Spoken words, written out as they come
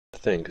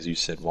thing because you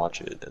said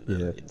watch it and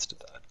then it insta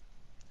died.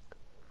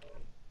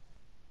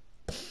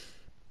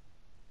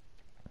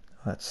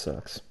 That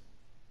sucks.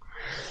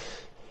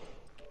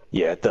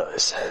 Yeah, it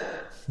does.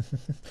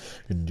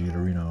 Indeed,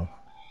 Reno.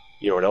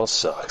 You know what else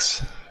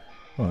sucks?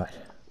 What?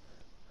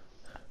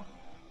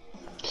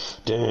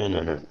 You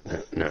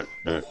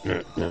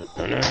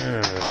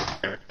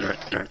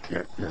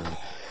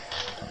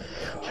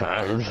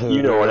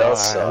know what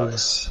else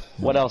sucks?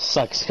 What else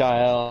sucks,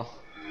 Kyle?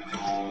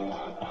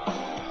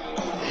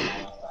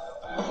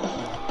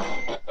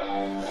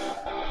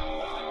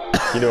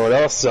 You know what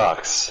else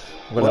sucks?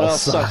 What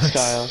else sucks,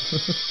 Kyle?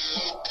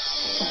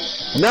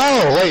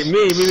 No, wait,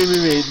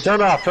 me.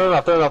 Turn off, me.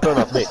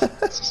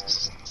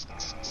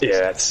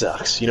 Yeah, that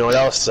sucks. You know what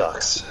else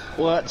sucks?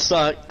 What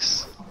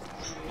sucks?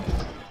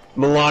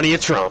 Melania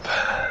Trump.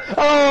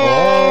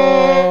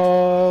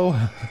 Oh!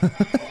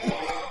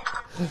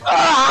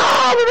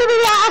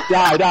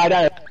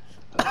 Die.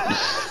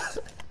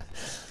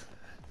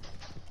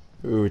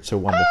 Ooh, it's a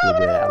wonderful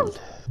world.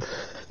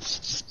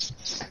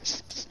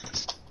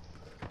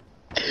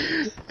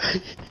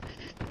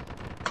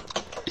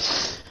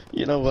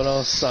 You know what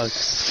else sucks?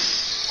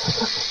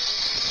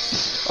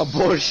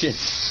 Abortion.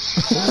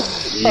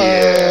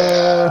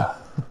 Yeah.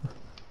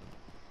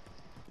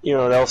 You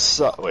know what else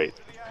sucks? Wait.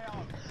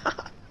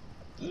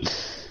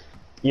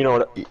 You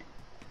know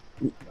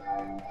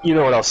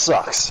what else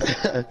sucks?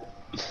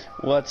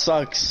 What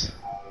sucks?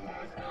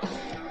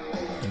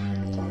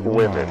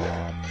 Women.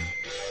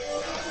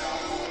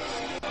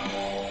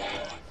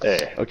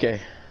 Hey. Okay.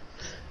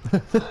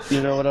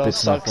 You know what else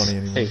It's not sucks? funny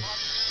anymore.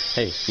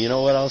 Hey, you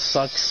know what else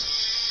sucks?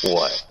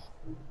 What?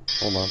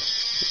 Hold on.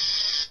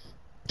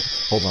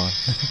 Hold on.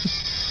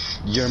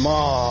 Your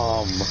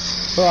mom.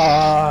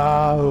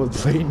 Ah, the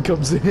plane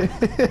comes in. The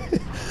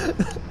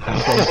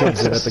plane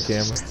comes in at the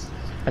camera.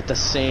 At the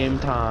same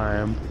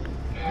time.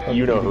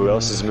 You know who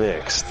else is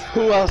mixed?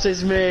 Who else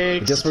is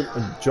mixed? Guess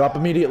what? Drop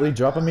immediately.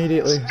 Drop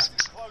immediately.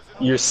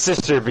 Your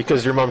sister,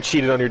 because your mom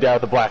cheated on your dad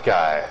with a black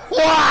guy.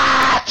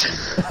 What?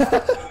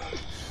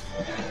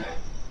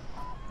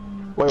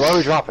 Wait, why are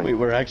we dropping? Wait,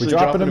 we're actually We're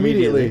dropping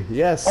immediately.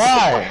 Yes.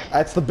 Why?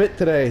 That's the bit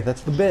today.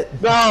 That's the bit.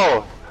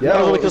 No! Yeah,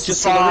 No, it's it's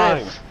just just for the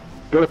song. riff.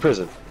 Go to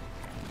prison.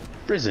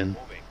 Prison.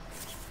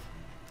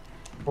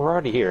 We're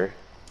already here.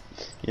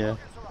 Yeah.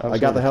 I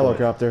got the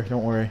helicopter.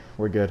 Don't worry.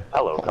 We're good.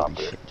 Hello,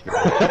 copter.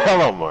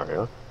 Hello,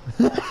 Mario.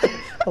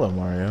 Hello,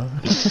 Mario.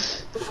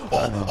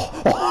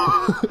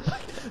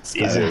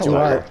 Is it too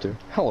hard.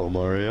 Hello,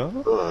 Mario.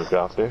 Hello,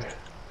 copter.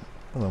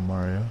 Hello,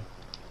 Mario.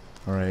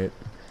 Alright.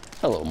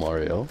 Hello,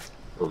 Mario.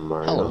 Hello,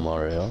 Mario. Hello,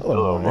 Mario.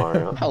 Hello,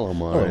 Mario. Hello,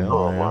 Mario.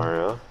 Hello,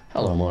 Mario.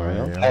 Hello,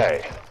 Mario.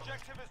 Hey.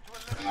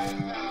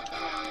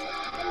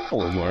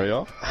 Hello,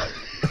 Mario.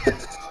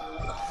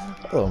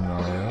 Hello,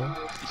 Mario.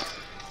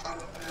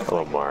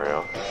 Hello,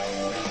 Mario.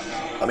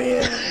 I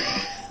mean,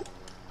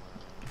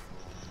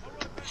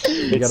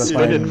 It's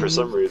spinning for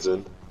some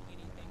reason.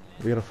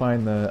 we gotta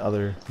find the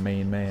other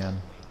main man.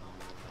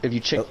 Have you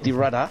checked the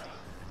radar?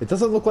 It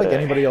doesn't look like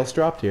anybody else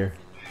dropped here.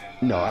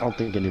 No, I don't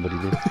think anybody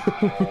did.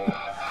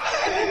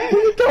 Where are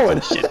you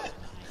going?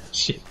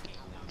 Shit.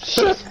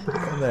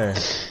 In there.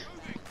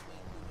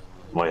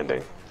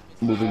 Landing.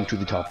 Moving to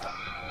the top.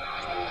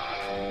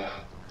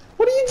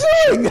 What are you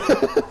doing?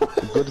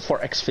 Good for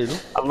exfil.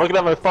 I'm looking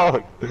at my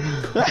phone.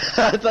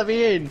 Let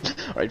me in.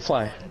 Alright,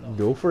 fly.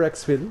 Go for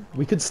exfil.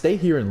 We could stay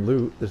here and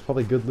loot. There's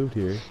probably good loot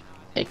here.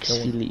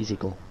 Exfil is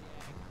equal.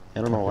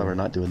 I don't know why we're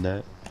not doing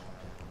that.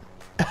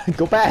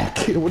 Go back.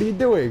 What are you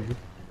doing?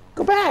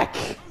 Go back.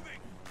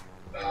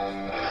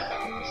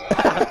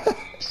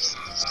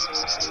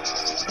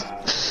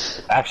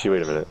 Actually,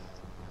 wait a minute.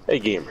 Hey,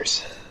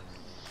 gamers.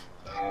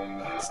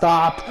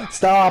 Stop.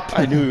 Stop.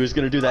 I knew he was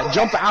gonna do that.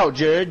 Jump out,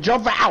 Jared.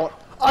 Jump out.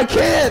 I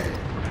can't.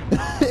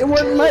 It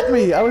wouldn't let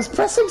me. I was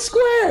pressing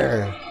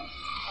square.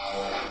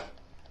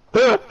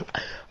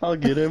 I'll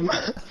get him.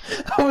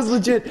 I was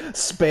legit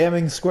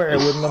spamming square. It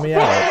wouldn't let me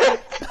out.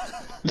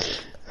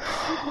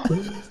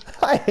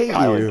 I hate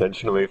Kyle you.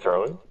 intentionally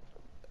throwing?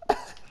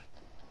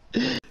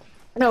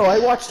 No, I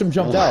watched him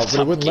jump out, but it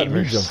up, wouldn't let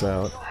me gamers? jump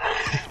out.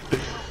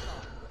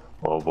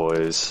 Oh,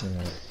 boys.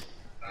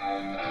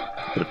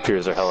 It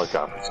appears our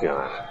helicopter's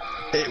gone.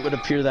 It would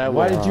appear that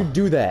Why way. did you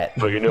do that?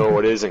 But you know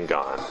what isn't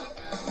gone?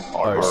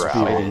 Our morale.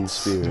 Fighting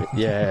spirit.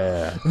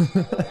 Yeah.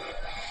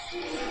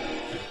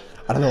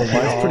 I don't know,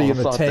 mine's pretty in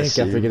the thought the tank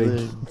after same getting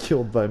thing.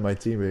 killed by my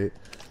teammate.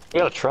 We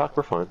got a truck,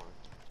 we're fine.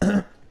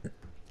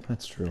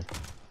 That's true.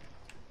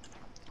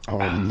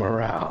 Our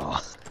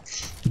morale.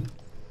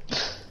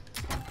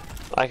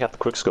 I got the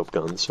quickscope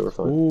gun, so we're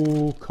fine.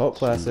 Ooh, cult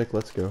classic,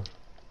 let's go.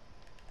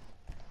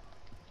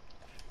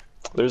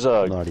 There's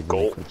a Not even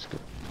gold. quick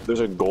scope. There's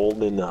a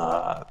golden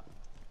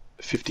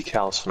 50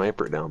 cal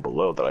sniper down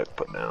below that I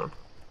put down.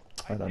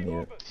 I don't need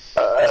it.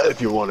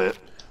 If you want it.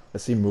 I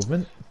see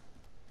movement.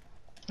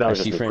 That I was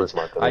see just a friends.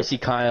 quick mark. I see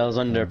Kyle's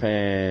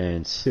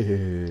underpants.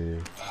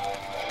 Is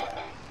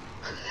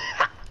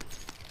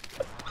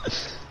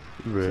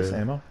this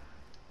ammo?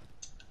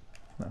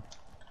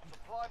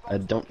 I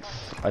don't.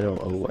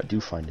 Oh, I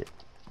do find it.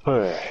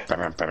 Oh,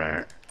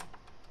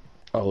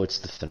 it's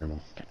the thermal.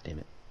 God damn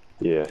it.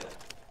 Yeah.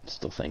 I'm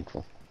still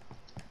thankful.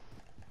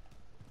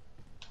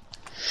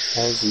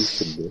 As you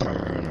should be.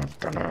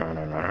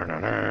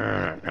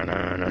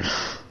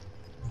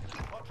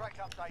 Contract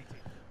updated.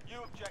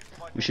 New objective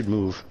We should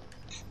move.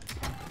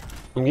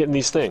 I'm getting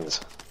these things.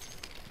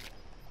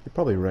 You're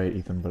probably right,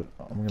 Ethan, but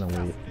I'm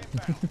gonna wait.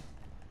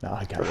 Nah,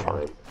 I got They're it.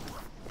 fine.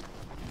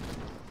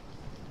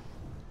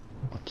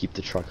 I'll keep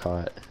the truck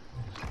hot.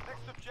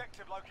 Next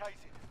objective located.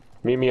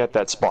 Meet me at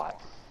that spot.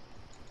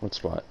 What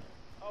spot?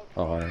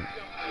 Oh, alright.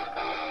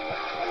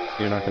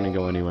 You're not gonna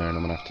go anywhere and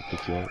I'm gonna have to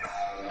pick you up.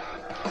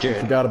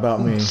 Jared, Forgot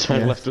about me. I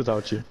Yeah. left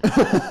without you.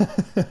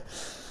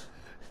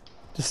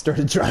 Just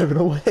started driving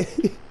away.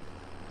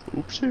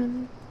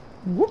 Oopsie.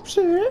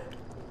 Whoopsie.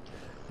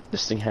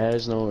 This thing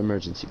has no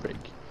emergency brake.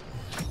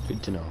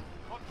 Good to know.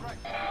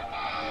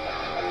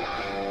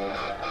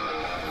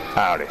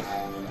 Howdy.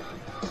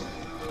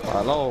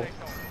 Hello.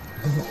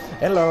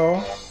 Hello.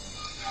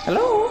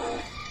 Hello.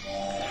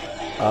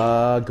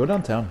 Go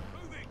downtown.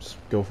 Just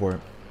go for it.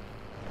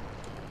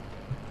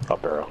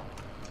 Up arrow.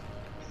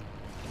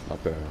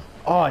 Up there.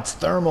 Oh, it's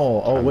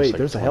thermal. Oh I was wait, like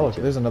there's a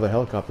 22. there's another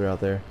helicopter out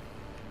there.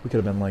 We could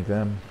have been like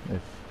them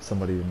if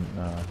somebody didn't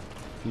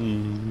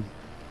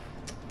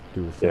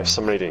do a Yeah, thing. if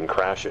somebody didn't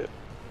crash it.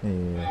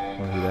 Yeah,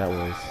 wonder who that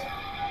was.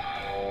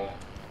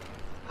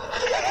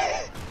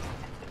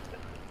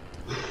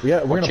 We're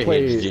gonna Change,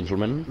 play.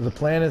 gentlemen. The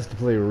plan is to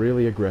play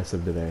really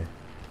aggressive today.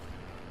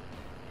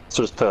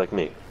 So just play like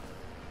me.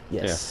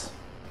 Yes,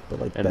 but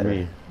like And better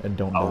me. and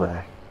don't Oh,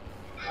 die.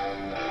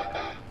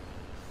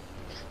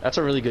 That's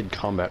a really good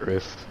combat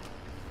riff.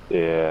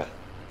 Yeah.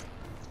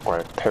 Or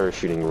a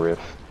parachuting riff.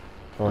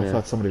 Oh, I Yeah.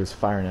 thought somebody was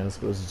firing at us,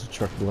 but it was just a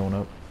truck blowing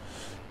up.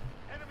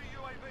 Enemy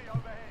UAV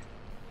overhead.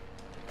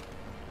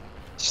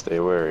 Stay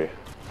wary.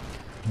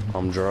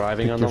 I'm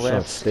driving Pick on the your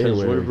left shots, stay because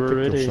away, we're pick your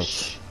British.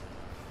 shots.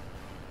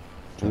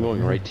 I'm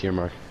going right to your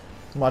mark.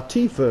 My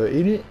teeth are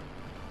in it,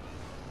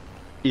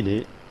 In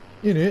it.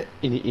 in it,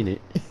 In it. In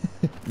it.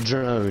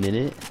 Drone in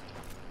it.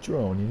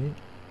 drone in it.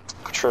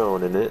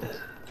 Patron in it.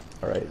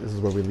 All right, this is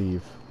where we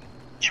leave.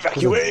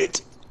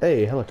 Evacuate!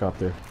 Hey,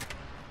 helicopter.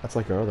 That's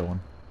like our other one.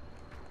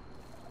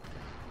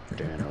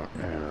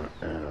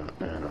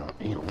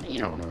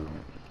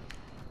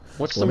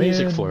 What's the Let me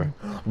music in. for?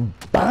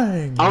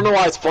 Bang! I don't know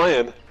why it's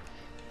playing.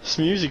 This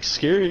music's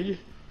scary.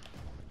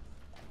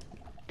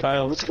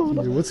 Kyle, what's going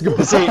on? What's going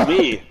This on? ain't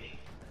me.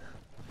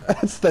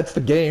 That's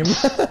the game.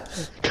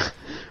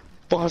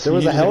 Boss There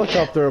was a music.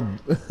 helicopter.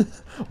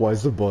 Why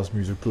is the boss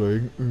music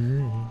playing?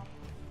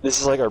 This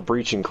is like our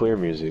breach and clear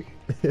music.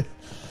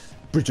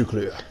 Pretty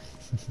clear.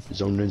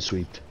 Zone and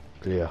sweep.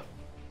 Clear.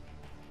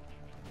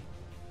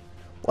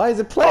 Why is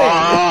it playing?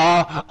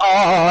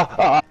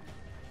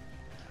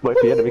 Might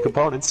be enemy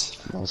components.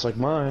 Smells like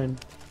mine.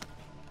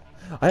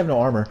 I have no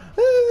armor.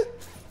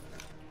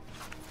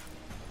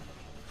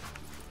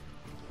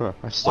 Huh,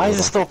 I still Why is have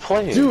it still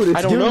playing? Dude, I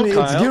it's don't giving know, me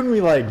it's Kyle. giving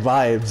me like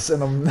vibes,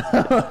 and I'm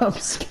I'm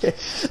scared.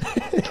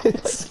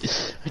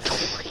 It's, I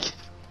don't like it.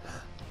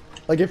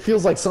 like it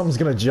feels like something's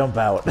gonna jump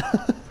out.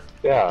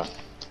 Yeah.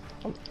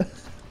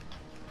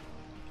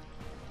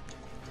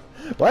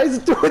 Why is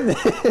it doing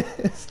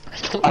this?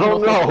 I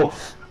don't know.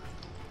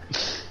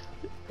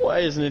 Why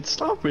isn't it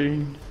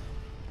stopping?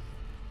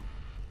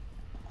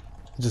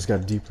 It just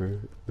got deeper.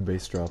 The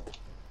bass dropped.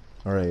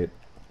 All right.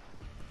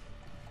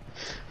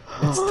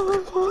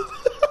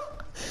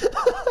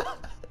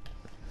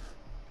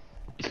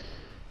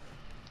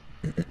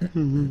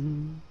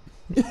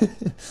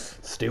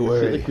 Stay I feel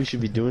wary. like we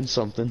should be doing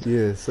something.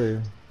 Yeah,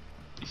 same.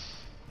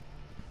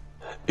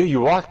 Dude,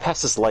 you walk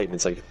past this light and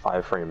it's like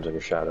 5 frames of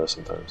your shadow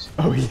sometimes.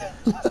 Oh yeah.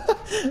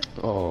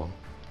 Oh.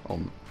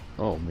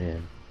 Oh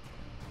man.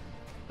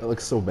 That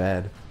looks so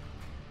bad.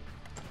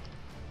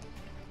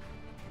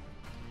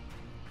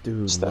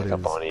 Dude, Stack what up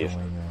is on Eve. going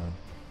on?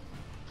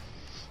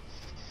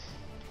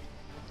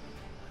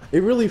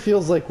 It really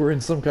feels like we're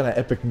in some kind of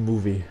epic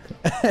movie.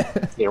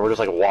 Yeah, we're just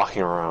like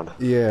walking around.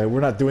 Yeah,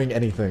 we're not doing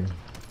anything.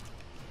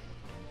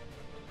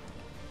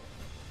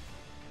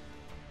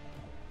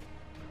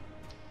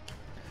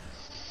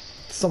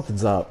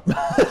 Something's up.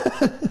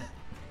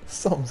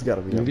 Something's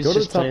gotta be up. Maybe Go it's to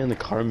the just top. playing the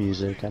car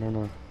music. I don't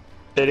know.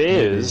 It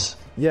is.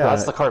 Yeah,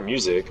 That's the car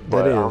music,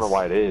 but it I don't know is.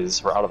 why it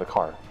is. We're out of the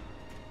car.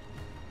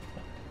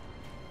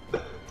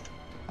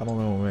 I don't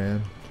know,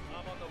 man.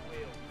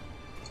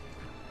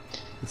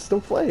 It's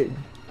still playing.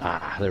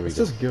 Ah, there we Let's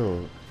go. just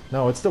go.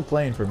 No, it's still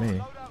playing for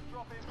me.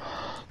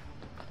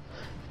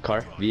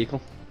 Car,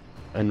 vehicle,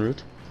 en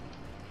route.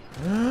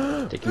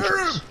 Taking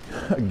trips.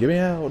 Get me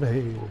out,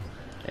 hey.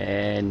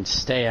 And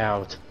stay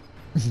out.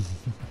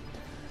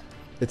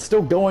 It's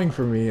still going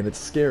for me, and it's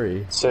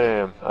scary.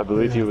 Sam, I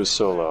believe he was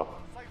solo.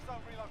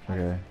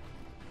 Okay.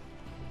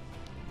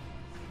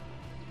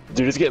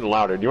 Dude, it's getting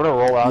louder. Do you want to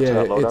roll out to Yeah,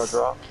 that loadout it's-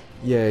 drop?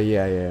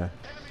 Yeah.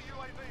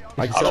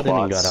 I got in and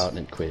Autobots. got out and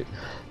it quit.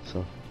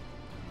 So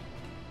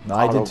No,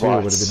 I did too,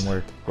 but it Autobots. didn't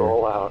work. Here,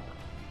 Roll out.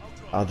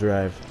 I'll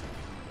drive.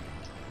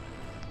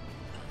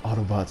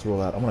 Autobots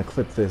roll out. I'm gonna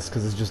clip this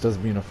because it's just us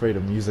being afraid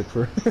of music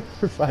for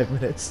for 5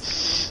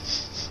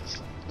 minutes.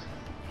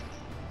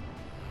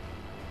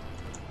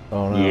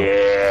 Oh no.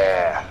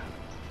 Yeah.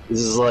 This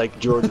is like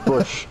George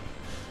Bush.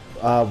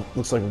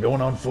 Looks like we're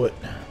going on foot.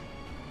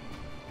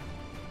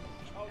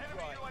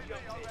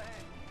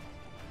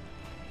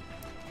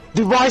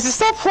 Dude, why is it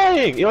stop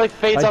playing? It like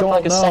fades I out for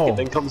like don't a know. second,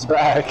 then comes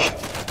back.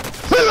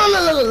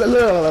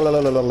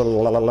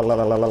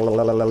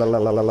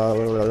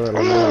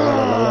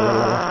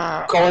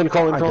 Call in. I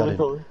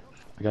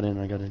got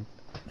in.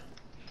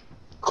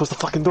 Close the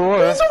fucking door.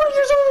 He's over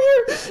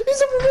here!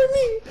 He's over by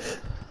me!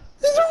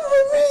 He's over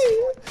by me!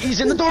 He's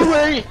in the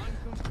doorway!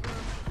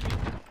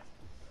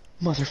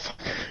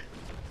 Motherfucker.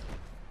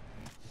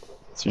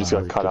 So you just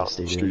got cut out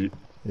in the street.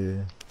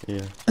 Yeah.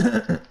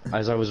 Yeah.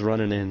 As I was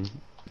running in,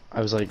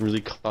 I was like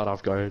really caught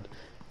off guard.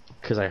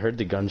 Because I heard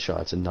the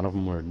gunshots and none of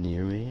them were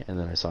near me. And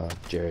then I saw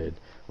Jared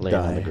laying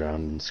on the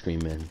ground and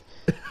screaming.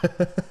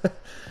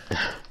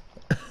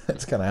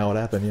 That's kind of how it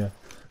happened, yeah.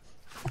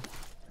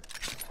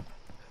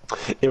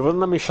 It wouldn't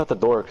let me shut the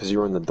door because you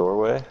were in the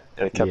doorway,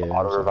 and it kept Yeah,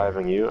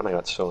 auto-reviving you, and I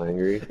got so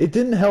angry. It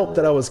didn't help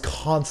that I was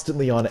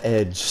constantly on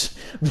edge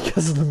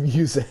because of the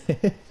music.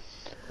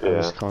 I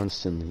was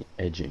constantly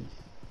edging.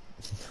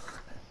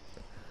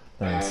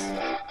 Nice.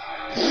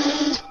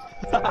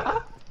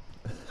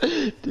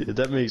 Dude,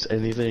 that makes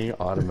anything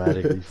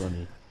automatically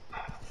funny.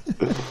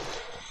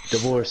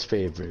 Divorce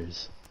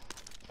papers.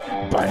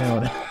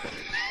 Bam.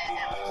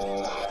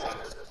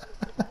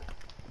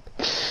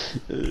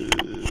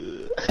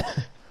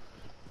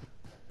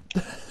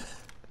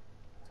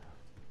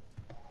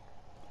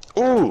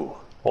 Ooh!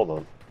 Hold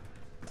on.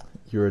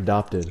 You're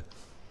adopted.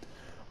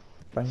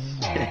 Bang.